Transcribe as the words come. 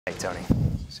Hey, Tony.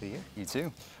 See you. You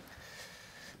too.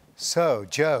 So,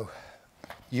 Joe,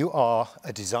 you are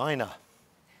a designer,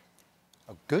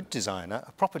 a good designer,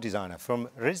 a proper designer from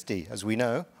RISD, as we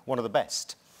know, one of the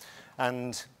best.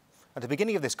 And at the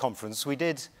beginning of this conference,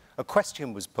 a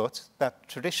question was put that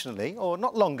traditionally, or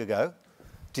not long ago,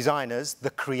 designers, the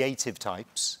creative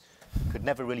types, could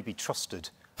never really be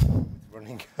trusted with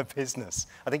running a business.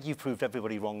 I think you proved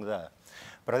everybody wrong there.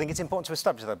 But I think it's important to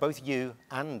establish that both you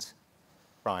and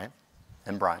Brian,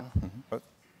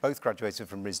 both graduated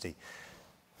from RISD.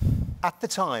 At the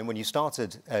time when you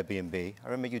started Airbnb, I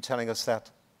remember you telling us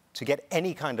that to get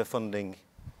any kind of funding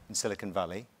in Silicon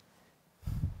Valley,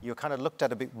 you were kind of looked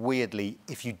at a bit weirdly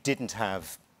if you didn't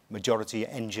have majority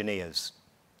engineers.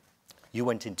 You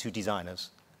went in 2 designers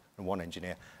and 1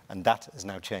 engineer, and that has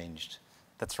now changed.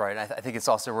 That's right. I think it's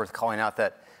also worth calling out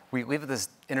that we live at this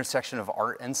intersection of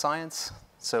art and science.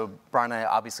 So Brian and I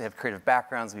obviously have creative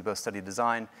backgrounds. We both studied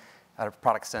design out of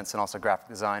product sense and also graphic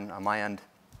design on my end.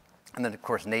 And then, of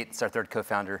course, Nate is our third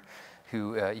co-founder,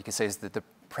 who you could say is the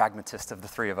pragmatist of the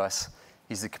 3 of us.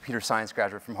 He's the computer science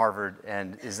graduate from Harvard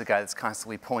and is the guy that's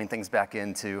constantly pulling things back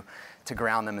in to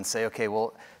ground them and say, okay,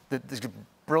 well, there's a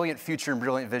brilliant future and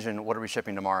brilliant vision. What are we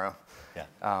shipping tomorrow?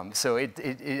 Yeah. So it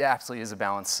absolutely is a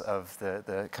balance of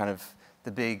the kind of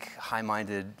the big,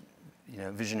 high-minded,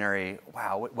 visionary,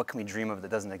 wow, what can we dream of that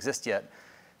doesn't exist yet,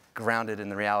 grounded in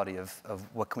the reality of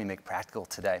what can we make practical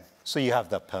today. So you have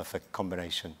that perfect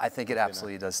combination. I think it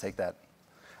absolutely does take that.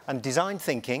 And design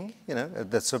thinking,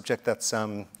 the subject that's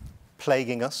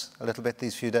plaguing us a little bit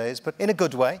these few days, but in a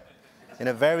good way, in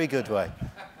a very good way.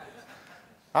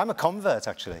 I'm a convert,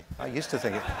 actually. I used to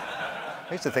think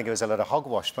it was a lot of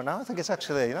hogwash, but now I think it's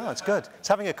actually, it's good. It's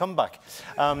having a comeback.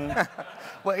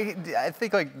 Well, I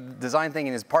think design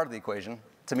thinking is part of the equation.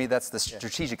 To me, that's the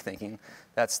strategic thinking.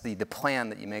 That's the plan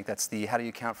that you make. That's how do you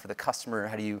account for the customer?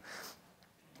 How do you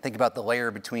think about the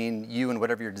layer between you and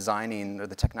whatever you're designing or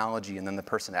the technology and then the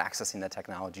person accessing that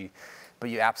technology? But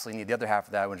you absolutely need the other half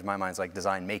of that, which in my mind is like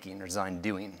design making or design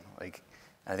doing.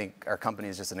 I think our company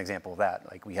is just an example of that.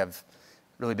 We have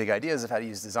really big ideas of how to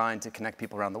use design to connect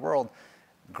people around the world,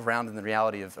 grounded in the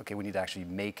reality of, okay, we need to actually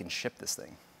make and ship this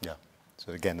thing. Yeah,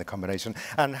 so again, the combination.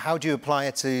 And how do you apply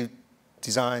it to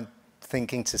design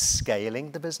thinking to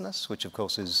scaling the business, which of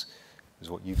course is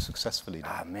what you've successfully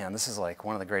done? Ah, man, this is like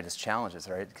one of the greatest challenges,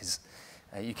 right? Because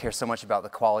you care so much about the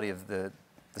quality of the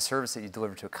service that you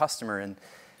deliver to a customer, and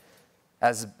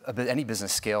as any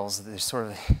business scales, there's sort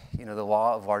of, the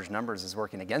law of large numbers is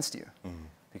working against you,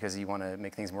 because you want to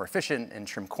make things more efficient and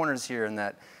trim corners here, and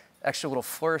that extra little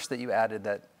flourish that you added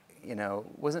that,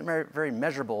 wasn't very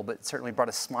measurable, but certainly brought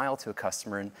a smile to a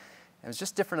customer, and it was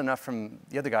just different enough from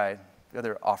the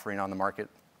other offering on the market.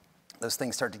 Those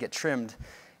things start to get trimmed,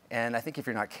 and I think if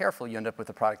you're not careful, you end up with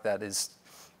a product that is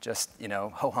just,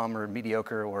 ho-hum or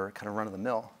mediocre or kind of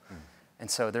run-of-the-mill. And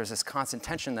so there's this constant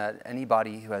tension that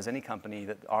anybody who has any company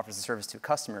that offers a service to a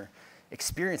customer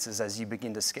experiences as you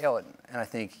begin to scale it. And I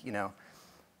think,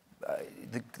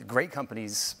 the great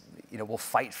companies, will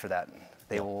fight for that.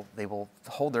 They will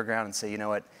hold their ground and say, you know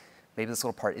what, maybe this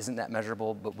little part isn't that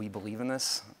measurable, but we believe in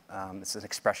this. It's an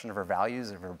expression of our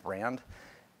values, of our brand,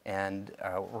 and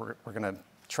we're going to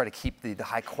try to keep the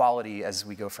high quality as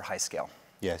we go for high scale.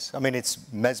 Yes, I mean,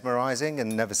 it's mesmerizing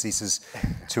and never ceases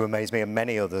to amaze me and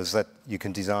many others that you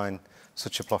can design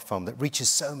such a platform that reaches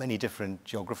so many different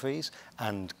geographies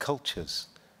and cultures.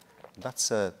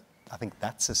 I think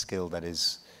that's a skill that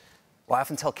is... Well, I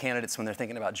often tell candidates when they're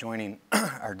thinking about joining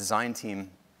our design team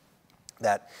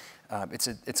that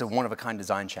it's a one-of-a-kind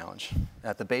design challenge.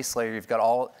 At the base layer, you've got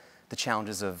all the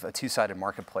challenges of a 2-sided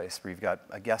marketplace where you've got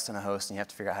a guest and a host, and you have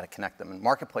to figure out how to connect them. And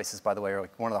marketplaces, by the way, are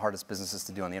one of the hardest businesses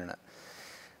to do on the internet.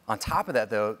 On top of that,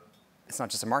 though, it's not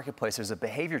just a marketplace. There's a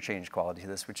behavior change quality to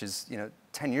this, which is,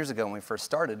 10 years ago when we first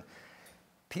started,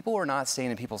 people were not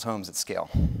staying in people's homes at scale.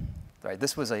 Right?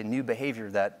 This was a new behavior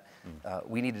that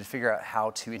we needed to figure out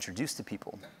how to introduce to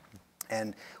people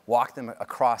and walk them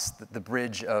across the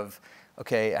bridge of,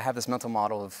 okay, I have this mental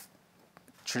model of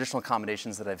traditional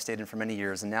accommodations that I've stayed in for many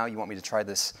years, and now you want me to try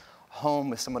this home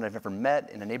with someone I've never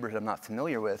met in a neighborhood I'm not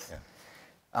familiar with.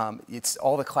 Yeah. It's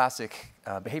all the classic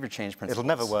behavior change principles. It'll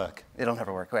never work. It'll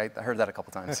never work. Right? I heard that a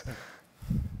couple times.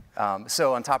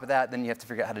 So on top of that, then you have to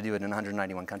figure out how to do it in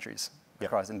 191 countries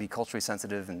across and be culturally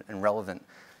sensitive and relevant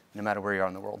no matter where you are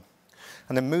in the world.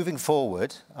 And then moving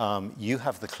forward, you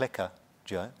have the clicker,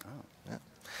 Joe. Oh.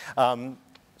 Yeah.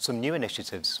 Some new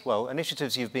initiatives. Well,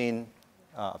 initiatives you've been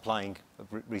applying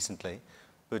recently,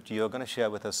 but you're going to share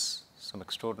with us some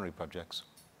extraordinary projects.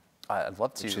 I'd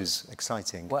love to. Which is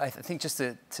exciting. Well, I think just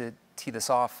to tee this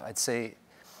off, I'd say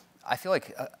I feel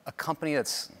like a company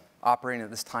that's operating at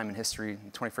this time in history, in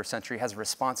the 21st century, has a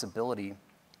responsibility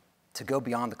to go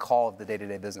beyond the call of the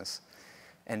day-to-day business.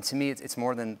 And to me, it's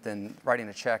more than writing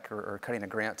a check or cutting a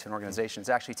grant to an organization. It's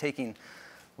actually taking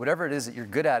whatever it is that you're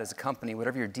good at as a company,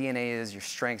 whatever your DNA is, your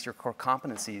strengths, your core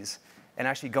competencies, and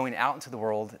actually going out into the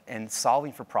world and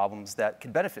solving for problems that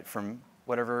could benefit from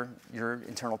whatever your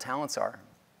internal talents are.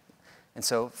 And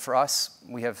so for us,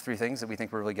 we have 3 things that we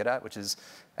think we're really good at, which is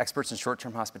experts in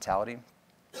short-term hospitality.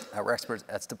 We're experts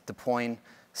at deploying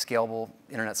scalable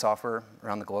internet software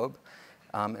around the globe.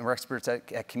 And we're experts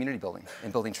at community building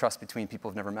and building trust between people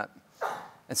who've never met.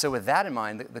 And so with that in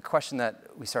mind, the question that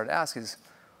we started to ask is,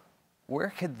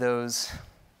 where could those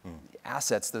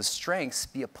assets, those strengths,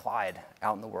 be applied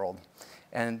out in the world?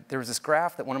 And there was this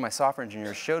graph that one of my software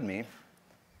engineers showed me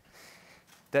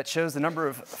that shows the number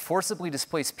of forcibly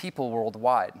displaced people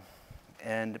worldwide.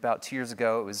 And about 2 years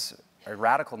ago, it was a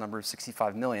radical number of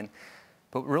 65 million.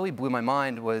 But what really blew my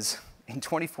mind was in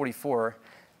 2044,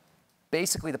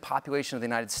 basically the population of the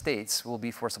United States will be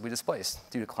forcibly displaced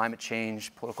due to climate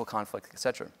change, political conflict, et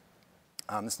cetera.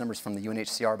 This number's from the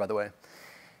UNHCR, by the way.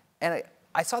 And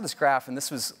I saw this graph, and this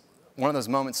was one of those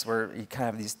moments where you kind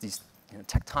of have these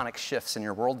tectonic shifts in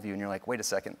your worldview, and you're like, wait a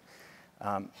second.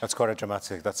 That's quite a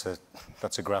dramatic, that's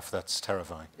a graph that's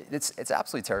terrifying. It's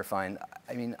absolutely terrifying.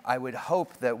 I mean, I would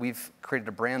hope that we've created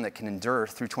a brand that can endure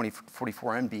through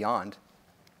 2044 and beyond.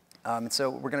 And so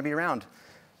we're going to be around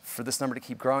for this number to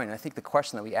keep growing. And I think the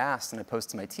question that we asked and I posed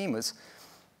to my team was,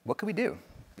 what could we do?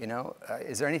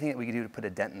 Is there anything that we could do to put a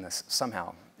dent in this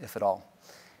somehow, if at all?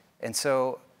 And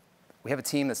so we have a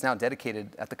team that's now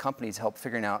dedicated at the company to help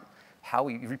figuring out how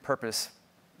we repurpose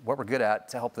what we're good at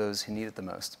to help those who need it the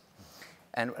most.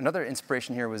 And another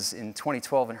inspiration here was in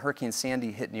 2012 when Hurricane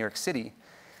Sandy hit New York City,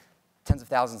 tens of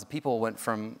thousands of people went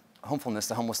from homefulness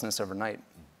to homelessness overnight.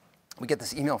 We get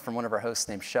this email from one of our hosts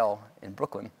named Shell in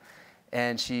Brooklyn,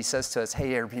 and she says to us,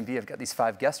 hey, Airbnb, I've got these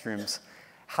 5 guest rooms.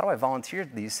 How do I volunteer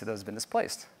these to those who've been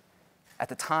displaced? At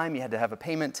the time, you had to have a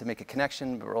payment to make a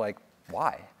connection, but we're like,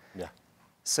 why? Yeah.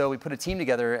 So we put a team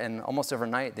together, and almost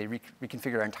overnight, they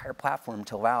reconfigured our entire platform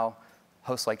to allow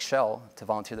hosts like Shell to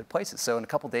volunteer their places. So in a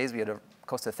couple of days, we had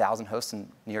close to 1,000 hosts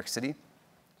in New York City.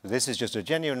 So this is just a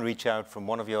genuine reach out from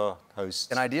one of your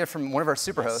hosts. An idea from one of our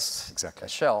super hosts, yes, exactly.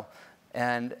 Shell.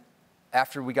 And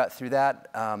after we got through that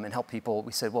and helped people,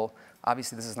 we said, well,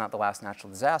 obviously this is not the last natural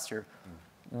disaster.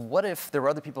 What if there were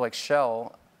other people like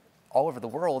Shell all over the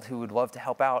world who would love to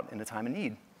help out in a time of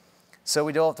need? So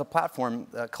we developed a platform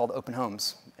called Open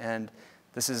Homes. And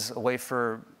this is a way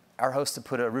for our hosts to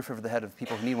put a roof over the head of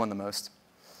people who need one the most.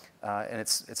 And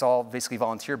it's all basically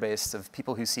volunteer-based of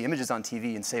people who see images on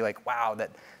TV and say, like, wow,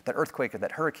 that earthquake or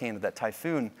that hurricane or that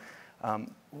typhoon,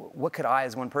 what could I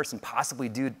as one person possibly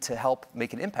do to help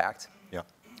make an impact? Yeah.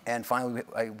 And finally,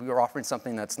 we were offering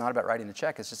something that's not about writing a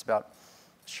check. It's just about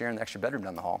sharing the extra bedroom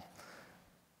down the hall.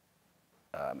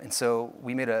 And so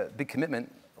we made a big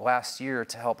commitment last year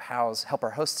to help our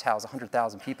hosts house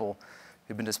 100,000 people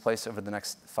who've been displaced over the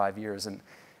next 5 years. And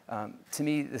to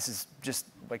me, this is just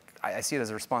like, I see it as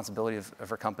a responsibility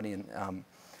of our company. And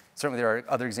certainly there are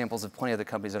other examples of plenty of other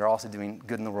companies that are also doing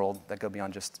good in the world that go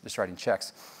beyond just writing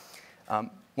checks. One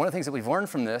of the things that we've learned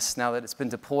from this, now that it's been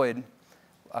deployed,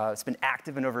 it's been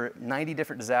active in over 90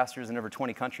 different disasters in over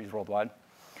 20 countries worldwide.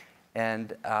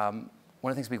 And one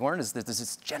of the things we've learned is that there's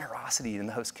this generosity in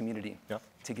the host community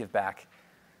to give back.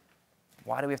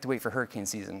 Why do we have to wait for hurricane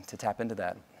season to tap into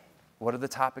that? What are the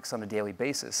topics on a daily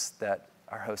basis that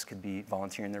our hosts could be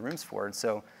volunteering their rooms for? And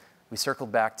so we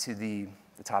circled back to the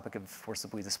topic of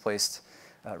forcibly displaced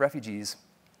refugees.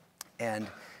 And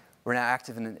we're now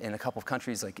active in a couple of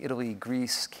countries like Italy,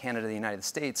 Greece, Canada, the United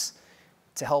States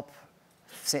to help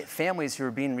families who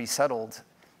are being resettled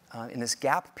in this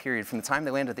gap period from the time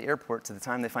they land at the airport to the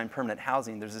time they find permanent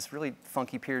housing. There's this really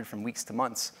funky period from weeks to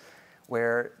months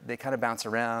where they kind of bounce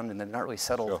around and they're not really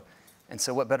settled. Sure. And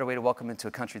so what better way to welcome into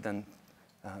a country than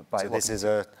by So this is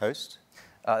a host?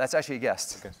 That's actually a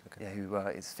guest. Okay. Yeah, who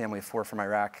is a family of 4 from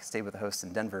Iraq, stayed with a host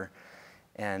in Denver.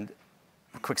 And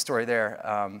a quick story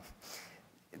there.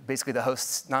 Basically, the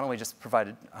hosts not only just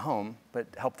provided a home, but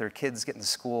helped their kids get into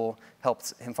school,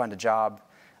 helped him find a job.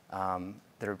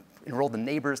 They're enrolled the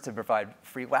neighbors to provide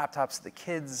free laptops to the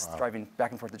kids, driving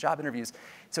back and forth to job interviews.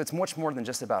 So it's much more than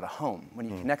just about a home. When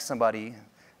you connect somebody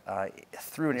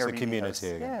through an Airbnb, a community.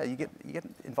 Host, yeah, you get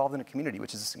involved in a community,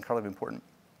 which is incredibly important.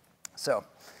 So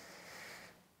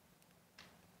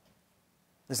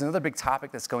there's another big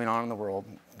topic that's going on in the world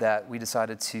that we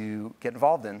decided to get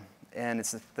involved in, and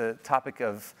it's the topic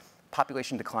of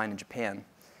population decline in Japan.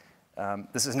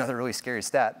 This is another really scary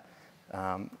stat,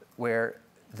 where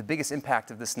the biggest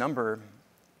impact of this number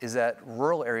is that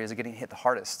rural areas are getting hit the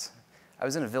hardest. I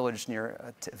was in a village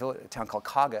near a town called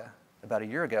Kaga about a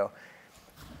year ago.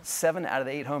 7 out of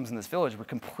the 8 homes in this village were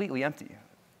completely empty.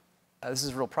 This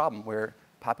is a real problem where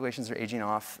populations are aging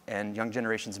off and young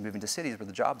generations are moving to cities where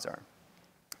the jobs are.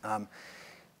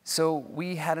 So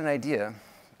we had an idea.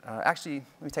 Actually,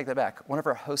 let me take that back. One of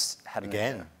our hosts had an idea.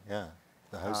 Again, yeah,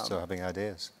 the hosts are having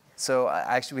ideas. So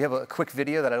actually, we have a quick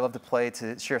video that I'd love to play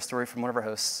to share a story from one of our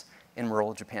hosts in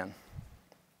rural Japan.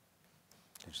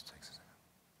 It just takes a second.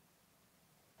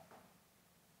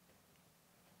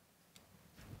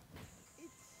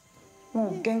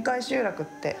 もう限界集落っ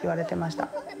て言われてました。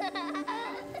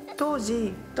当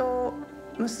時と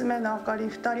娘のあかり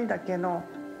2人だけの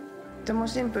とても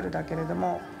シンプルだけれど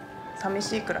も寂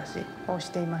しい暮らしをし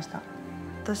ていました。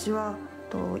私は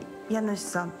家主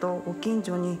さんとご近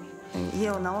所に家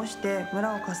を直して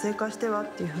村を活性化しては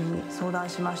っていうふうに相談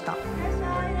しました。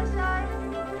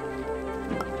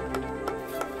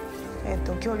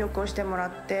協力をしてもら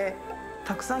って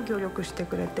たくさん協力して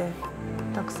くれて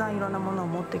たくさんいろんなものを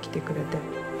持ってきてくれて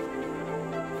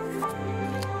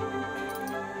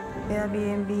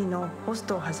Airbnb のホス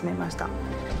トを始めました。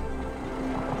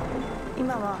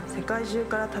今は世界中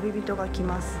から旅人が来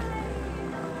ます。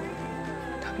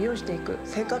旅をしていく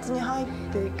生活に入っ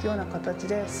ていくような形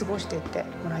で過ごしていって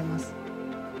もらいます。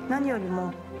何より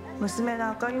も娘の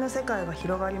あかりの世界が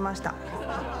広がりました。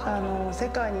世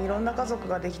界にいろんな家族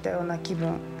ができたような気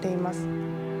分でいます。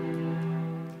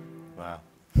Wow.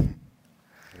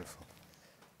 Beautiful.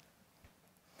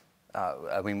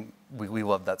 I mean, we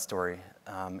love that story.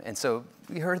 And so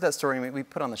we heard that story and we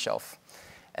put it on the shelf.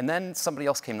 And then somebody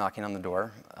else came knocking on the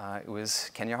door. It was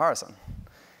Kenya Hara-san,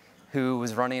 who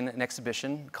was running an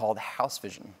exhibition called House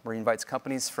Vision, where he invites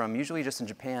companies from usually just in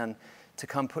Japan to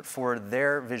come put forward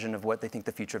their vision of what they think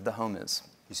the future of the home is.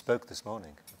 He spoke this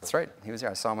morning. That's right. He was here.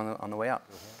 I saw him on the way out.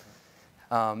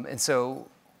 And so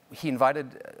he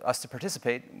invited us to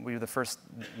participate. We were the first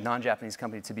non-Japanese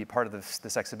company to be part of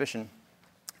this exhibition.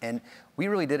 And we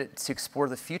really did it to explore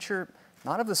the future,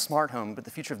 not of the smart home, but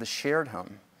the future of the shared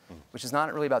home, which is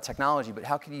not really about technology, but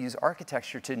how can you use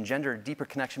architecture to engender a deeper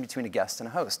connection between a guest and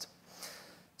a host.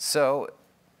 So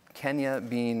Kenya,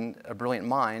 being a brilliant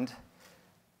mind,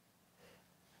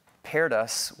 paired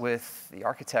us with the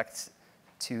architect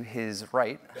to his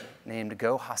right named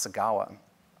Go Hasegawa.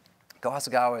 Go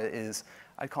Hasegawa is,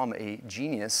 I'd call him a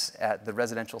genius at the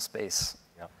residential space.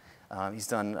 Yep. He's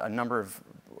done a number of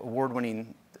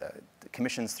award-winning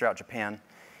commissions throughout Japan.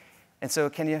 And so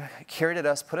Kenya curated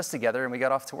us, put us together, and we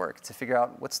got off to work to figure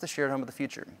out what's the shared home of the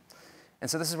future. And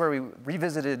so this is where we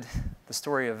revisited the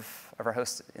story of our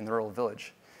host in the rural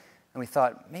village. And we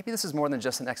thought, maybe this is more than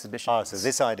just an exhibition. Oh, so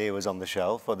this idea was on the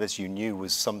shelf, or this you knew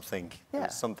was something, yeah,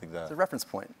 was something there. It's a reference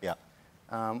point. Yeah.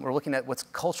 We're looking at what's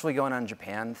culturally going on in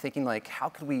Japan, thinking like, how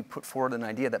could we put forward an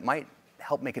idea that might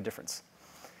help make a difference?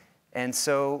 And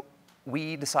so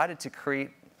we decided to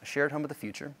create a shared home of the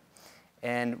future.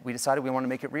 And we decided we wanted to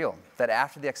make it real, that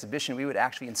after the exhibition, we would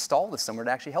actually install this somewhere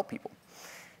to actually help people.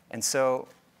 And so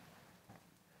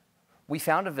we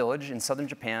found a village in southern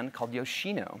Japan called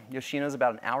Yoshino. Yoshino is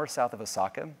about an hour south of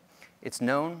Osaka. It's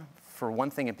known for one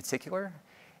thing in particular.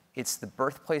 It's the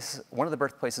birthplace, one of the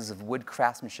birthplaces of wood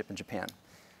craftsmanship in Japan.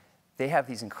 They have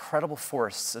these incredible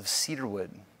forests of cedar wood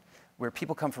where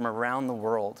people come from around the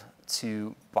world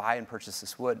to buy and purchase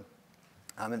this wood.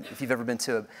 And if you've ever been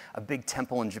to a big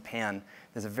temple in Japan,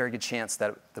 there's a very good chance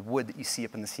that the wood that you see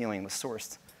up in the ceiling was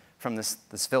sourced from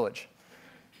this village.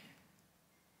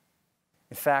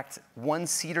 In fact, one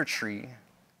cedar tree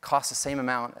costs the same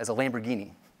amount as a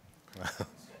Lamborghini.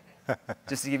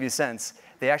 Just to give you a sense,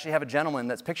 they actually have a gentleman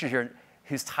that's pictured here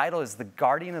whose title is the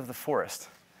guardian of the forest.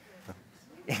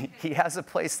 He has a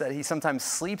place that he sometimes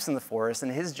sleeps in the forest,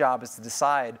 and his job is to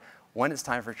decide when it's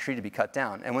time for a tree to be cut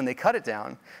down. And when they cut it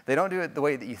down, they don't do it the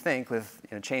way that you think with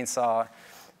a chainsaw.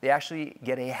 They actually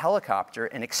get a helicopter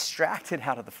and extract it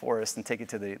out of the forest and take it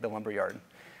to the lumber yard.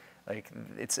 Like,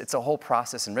 it's a whole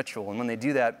process and ritual. And when they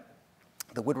do that,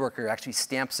 the woodworker actually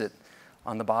stamps it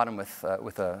on the bottom with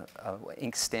a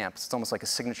ink stamp. It's almost like a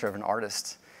signature of an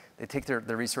artist. They take their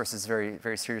resources very,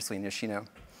 very seriously in Yoshino.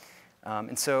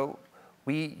 And so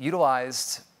we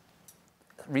utilized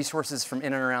resources from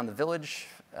in and around the village,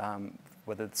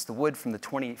 whether it's the wood from the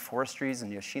 20 forestries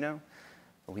in Yoshino.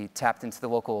 We tapped into the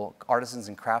local artisans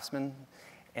and craftsmen,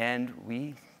 and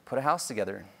we put a house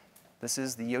together. This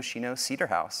is the Yoshino Cedar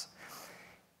House.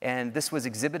 And this was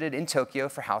exhibited in Tokyo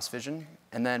for House Vision,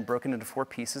 and then broken into 4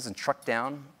 pieces and trucked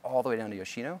down all the way down to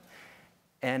Yoshino.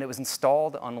 And it was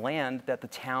installed on land that the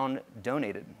town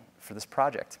donated for this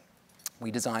project.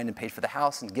 We designed and paid for the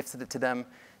house and gifted it to them.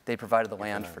 They provided the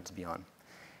land for it to be on.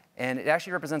 And it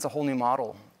actually represents a whole new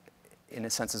model in a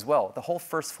sense as well. The whole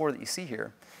first floor that you see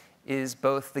here is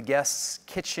both the guest's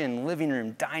kitchen, living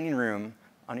room, dining room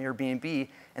on Airbnb,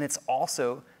 and it's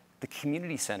also the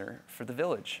community center for the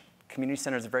village. Community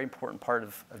center is a very important part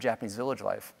of Japanese village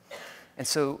life. And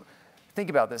so think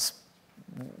about this.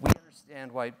 We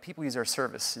understand why people use our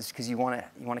service is because you want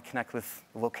to connect with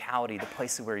the locality, the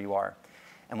place of where you are.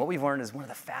 And what we've learned is one of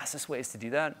the fastest ways to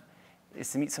do that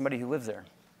is to meet somebody who lives there.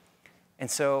 And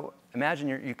so imagine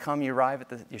you arrive at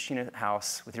the Yoshino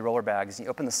house with your roller bags, and you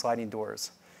open the sliding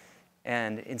doors.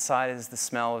 And inside is the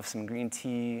smell of some green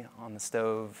tea on the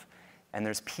stove, and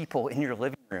there's people in your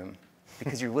living room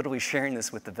because you're literally sharing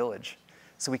this with the village.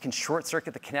 So we can short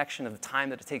circuit the connection of the time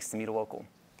that it takes to meet a local.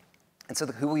 And so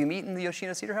who will you meet in the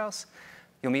Yoshino Cedar House?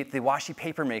 You'll meet the washi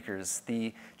paper makers,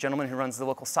 the gentleman who runs the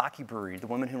local sake brewery, the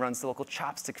woman who runs the local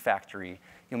chopstick factory.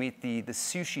 You'll meet the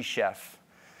sushi chef.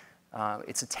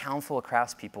 It's a town full of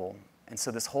craftspeople. And so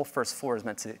this whole first floor is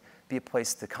meant to be a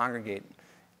place to congregate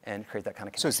and create that kind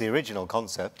of connection. So it's the original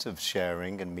concept of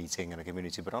sharing and meeting in a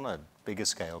community, but on a bigger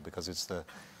scale because it's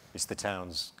the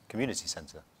town's community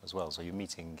center as well. So you're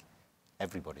meeting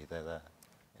everybody. They're there.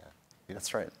 Yeah.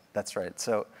 That's right. That's right.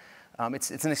 So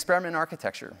it's an experiment in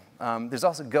architecture. There's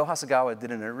also Go Hasegawa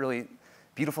did a really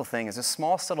beautiful thing. There's a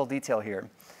small subtle detail here,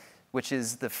 which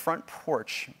is the front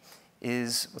porch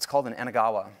is what's called an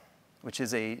enagawa, which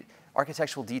is a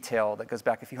architectural detail that goes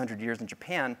back a few hundred years in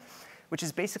Japan, which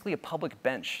is basically a public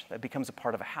bench that becomes a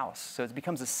part of a house. So it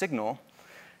becomes a signal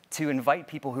to invite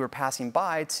people who are passing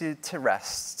by to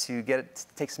rest, to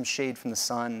take some shade from the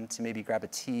sun, to maybe grab a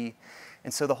tea.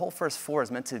 And so the whole first floor is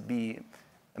meant to be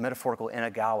a metaphorical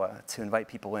enagawa to invite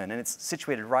people in. And it's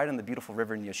situated right on the beautiful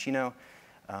river in Yoshino,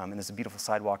 and there's a beautiful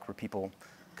sidewalk where people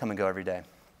come and go every day.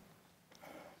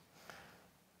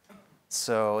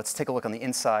 So let's take a look on the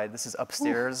inside. This is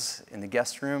upstairs in the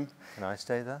guest room. Can I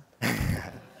stay there?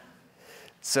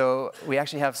 So we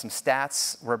actually have some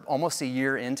stats. We're almost a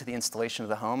year into the installation of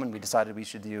the home, and we decided we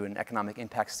should do an economic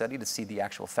impact study to see the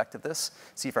actual effect of this,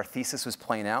 see if our thesis was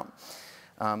playing out.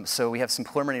 So we have some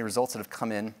preliminary results that have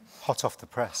come in. Hot off the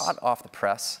press. Hot off the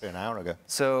press. An hour ago.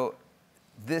 So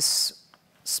this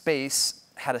space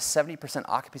had a 70%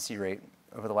 occupancy rate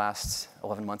over the last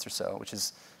 11 months or so, which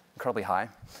is incredibly high.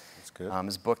 That's good.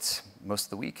 It's booked most of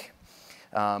the week.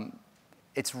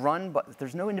 It's run, but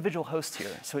there's no individual host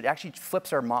here. So it actually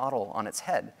flips our model on its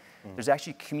head. There's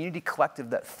actually a community collective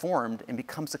that formed and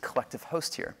becomes a collective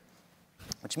host here,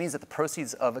 which means that the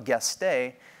proceeds of a guest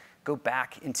stay go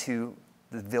back into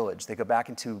the village. They go back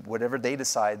into whatever they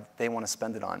decide they want to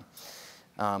spend it on.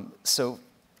 So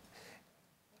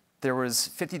there was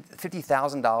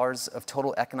 $50,000 of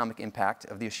total economic impact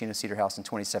of the Yoshino Cedar House in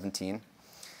 2017.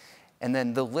 And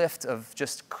then the lift of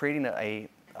just creating a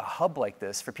hub like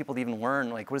this for people to even learn,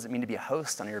 like, what does it mean to be a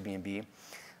host on Airbnb?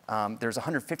 There's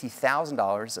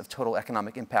 $150,000 of total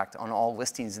economic impact on all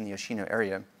listings in the Yoshino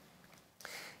area.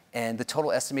 And the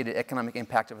total estimated economic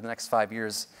impact over the next 5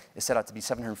 years is set out to be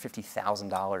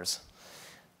 $750,000.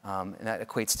 And that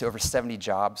equates to over 70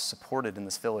 jobs supported in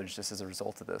this village just as a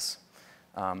result of this.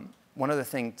 One other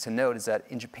thing to note is that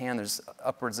in Japan, there's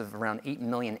upwards of around 8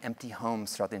 million empty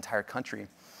homes throughout the entire country,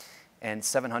 and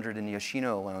 700 in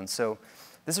Yoshino alone. So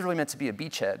this is really meant to be a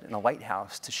beachhead and a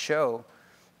lighthouse to show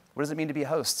what does it mean to be a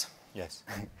host. Yes.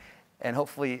 And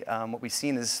hopefully what we've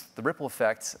seen is the ripple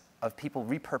effect of people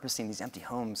repurposing these empty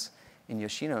homes in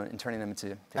Yoshino and turning them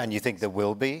into... And you think there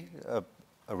will be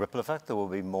a ripple effect? There will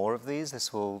be more of these?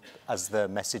 This will, as the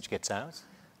message gets out?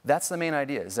 That's the main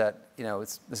idea, is that, you know,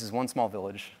 this is one small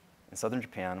village in southern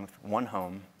Japan with one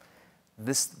home.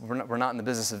 We're not in the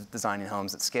business of designing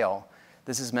homes at scale.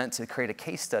 This is meant to create a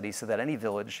case study so that any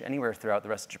village, anywhere throughout the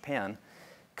rest of Japan,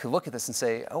 could look at this and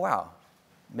say, oh, wow,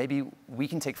 maybe we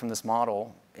can take from this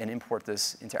model and import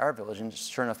this into our village. And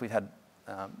sure enough, we've had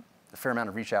a fair amount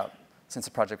of reach out since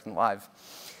the project went live.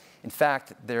 In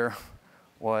fact, there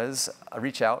was a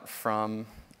reach out from,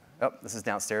 oh, this is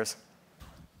downstairs.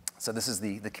 So this is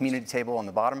the community table on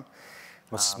the bottom.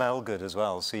 Must smell good as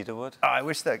well, cedarwood. I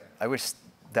wish that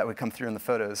would come through in the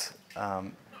photos.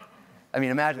 I mean,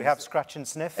 imagine. We have scratch and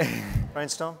sniff,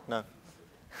 Brainstorm? No.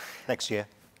 Next year.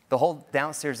 The whole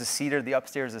downstairs is cedar, the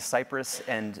upstairs is cypress,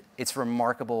 and it's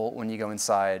remarkable when you go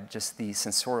inside, just the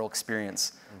sensorial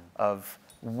experience of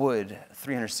wood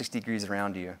 360 degrees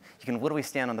around you. You can literally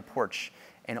stand on the porch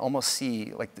and almost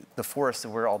see like the forest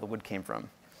of where all the wood came from.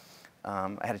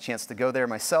 I had a chance to go there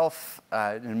myself,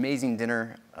 an amazing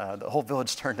dinner. The whole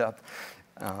village turned up.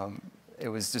 It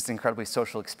was just an incredibly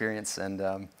social experience, and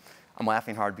I'm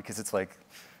laughing hard because it's like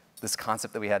this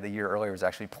concept that we had the year earlier was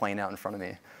actually playing out in front of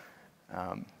me.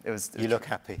 You look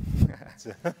happy.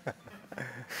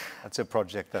 That's a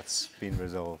project that's been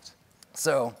resolved.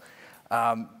 So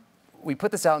we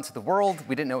put this out into the world.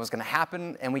 We didn't know it was going to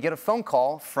happen. And we get a phone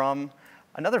call from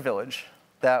another village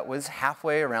that was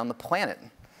halfway around the planet.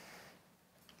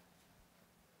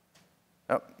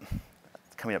 Oh,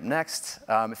 coming up next.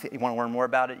 If you want to learn more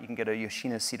about it, you can go to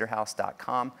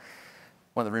yoshinocederhouse.com.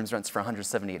 One of the rooms rents for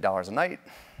 $178 a night.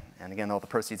 And again, all the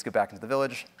proceeds go back into the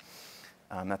village.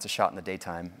 That's a shot in the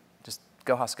daytime. Just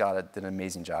Go Haskada did an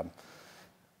amazing job.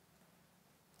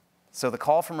 So the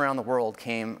call from around the world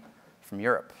came from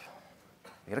Europe.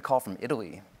 We got a call from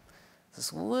Italy.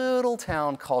 This little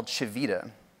town called Civita,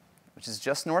 which is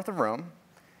just north of Rome.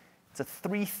 It's a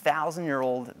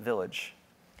 3,000-year-old village.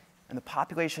 And the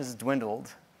population has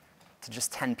dwindled to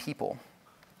just 10 people.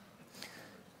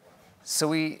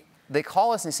 So they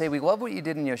call us and they say, we love what you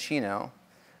did in Yoshino.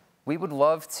 We would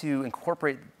love to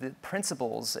incorporate the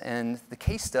principles and the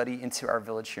case study into our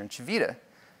village here in Civita.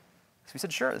 So we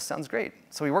said, sure, this sounds great.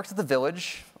 So we worked at the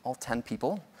village, all 10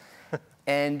 people,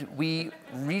 and we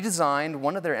redesigned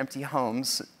one of their empty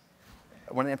homes,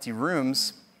 one of the empty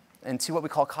rooms, into what we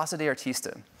call Casa de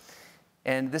Artista.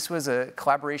 And this was a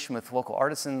collaboration with local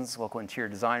artisans, local interior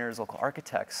designers, local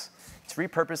architects to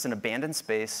repurpose an abandoned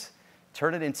space,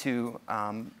 turn it into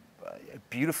a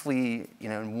beautifully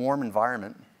warm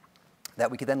environment that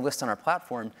we could then list on our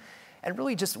platform and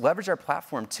really just leverage our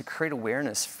platform to create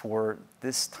awareness for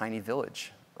this tiny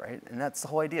village, right? And that's the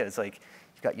whole idea. It's like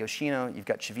you've got Yoshino, you've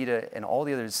got Civita, and all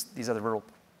these other rural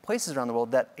places around the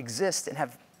world that exist and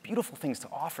have beautiful things to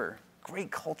offer,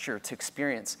 great culture to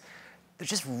experience. They're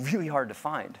just really hard to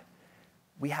find.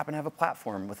 We happen to have a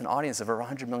platform with an audience of over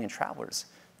 100 million travelers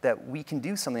that we can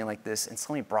do something like this and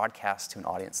suddenly broadcast to an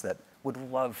audience that would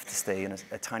love to stay in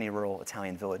a tiny rural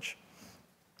Italian village.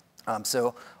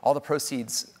 So all the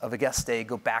proceeds of a guest stay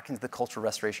go back into the Cultural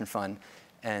Restoration Fund.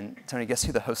 And Tony, guess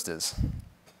who the host is?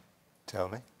 Tell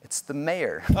me. It's the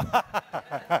mayor.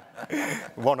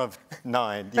 One of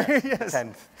 9. Yes. Yes.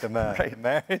 10th, the mayor. Right. The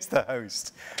mayor is the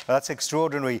host. That's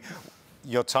extraordinary.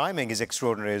 Your timing is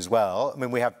extraordinary as well. I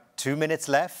mean, we have 2 minutes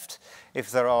left.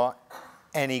 If there are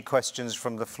any questions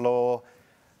from the floor,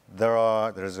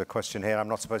 there is a question here. I'm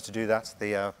not supposed to do that.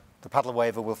 The paddle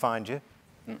waver will find you.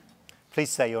 Please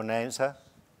say your name, sir.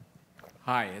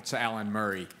 Hi, it's Alan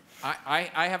Murray.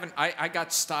 I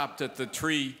got stopped at the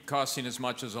tree costing as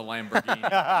much as a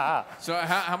Lamborghini. So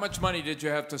how much money did you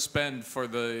have to spend for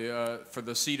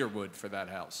the cedar wood for that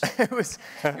house? It was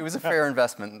a fair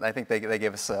investment. I think they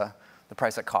gave us the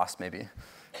price at cost, maybe.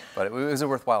 But it was a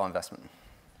worthwhile investment.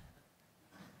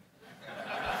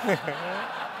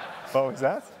 What was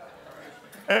that?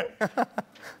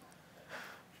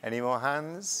 Any more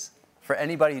hands? For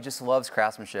anybody who just loves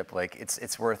craftsmanship, like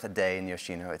it's worth a day in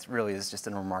Yoshino. It really is just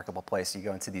a remarkable place. You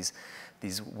go into these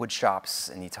wood shops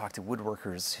and you talk to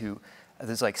woodworkers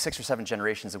there's like 6 or 7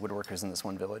 generations of woodworkers in this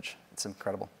one village. It's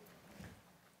incredible.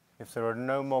 If there are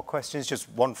no more questions, just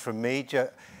one from me.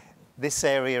 This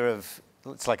area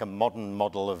it's like a modern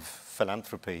model of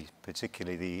philanthropy,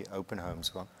 particularly the open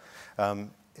homes one.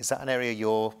 Is that an area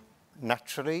you're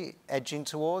naturally edging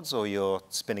towards, or you're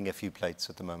spinning a few plates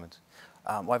at the moment?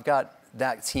 Well, I've got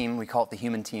that team, we call it the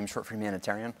human team, short for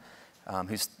humanitarian,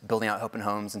 who's building out open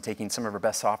homes and taking some of our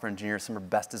best software engineers, some of our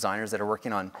best designers that are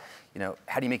working on,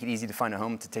 how do you make it easy to find a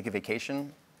home to take a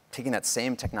vacation? Taking that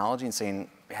same technology and saying,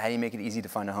 how do you make it easy to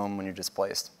find a home when you're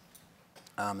displaced?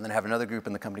 And then I have another group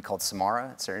in the company called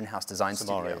Samara. It's their in-house design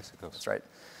studio. Yes, of course. That's right.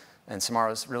 And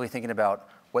Samara's really thinking about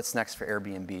what's next for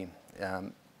Airbnb.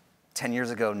 10 years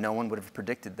ago, no one would have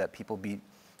predicted that people would be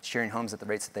sharing homes at the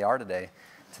rates that they are today,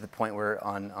 to the point where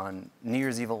on New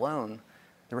Year's Eve alone,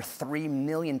 there were 3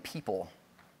 million people.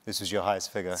 This was your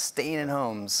highest figure. Staying in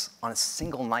homes on a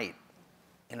single night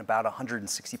in about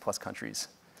 160 plus countries.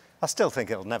 I still think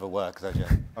it'll never work, though, Joe,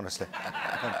 honestly.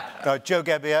 No, Joe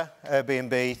Gebbia,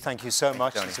 Airbnb, thank you so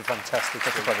much. It's a fantastic.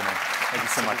 Such a pleasure, man. Thank you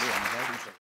so much.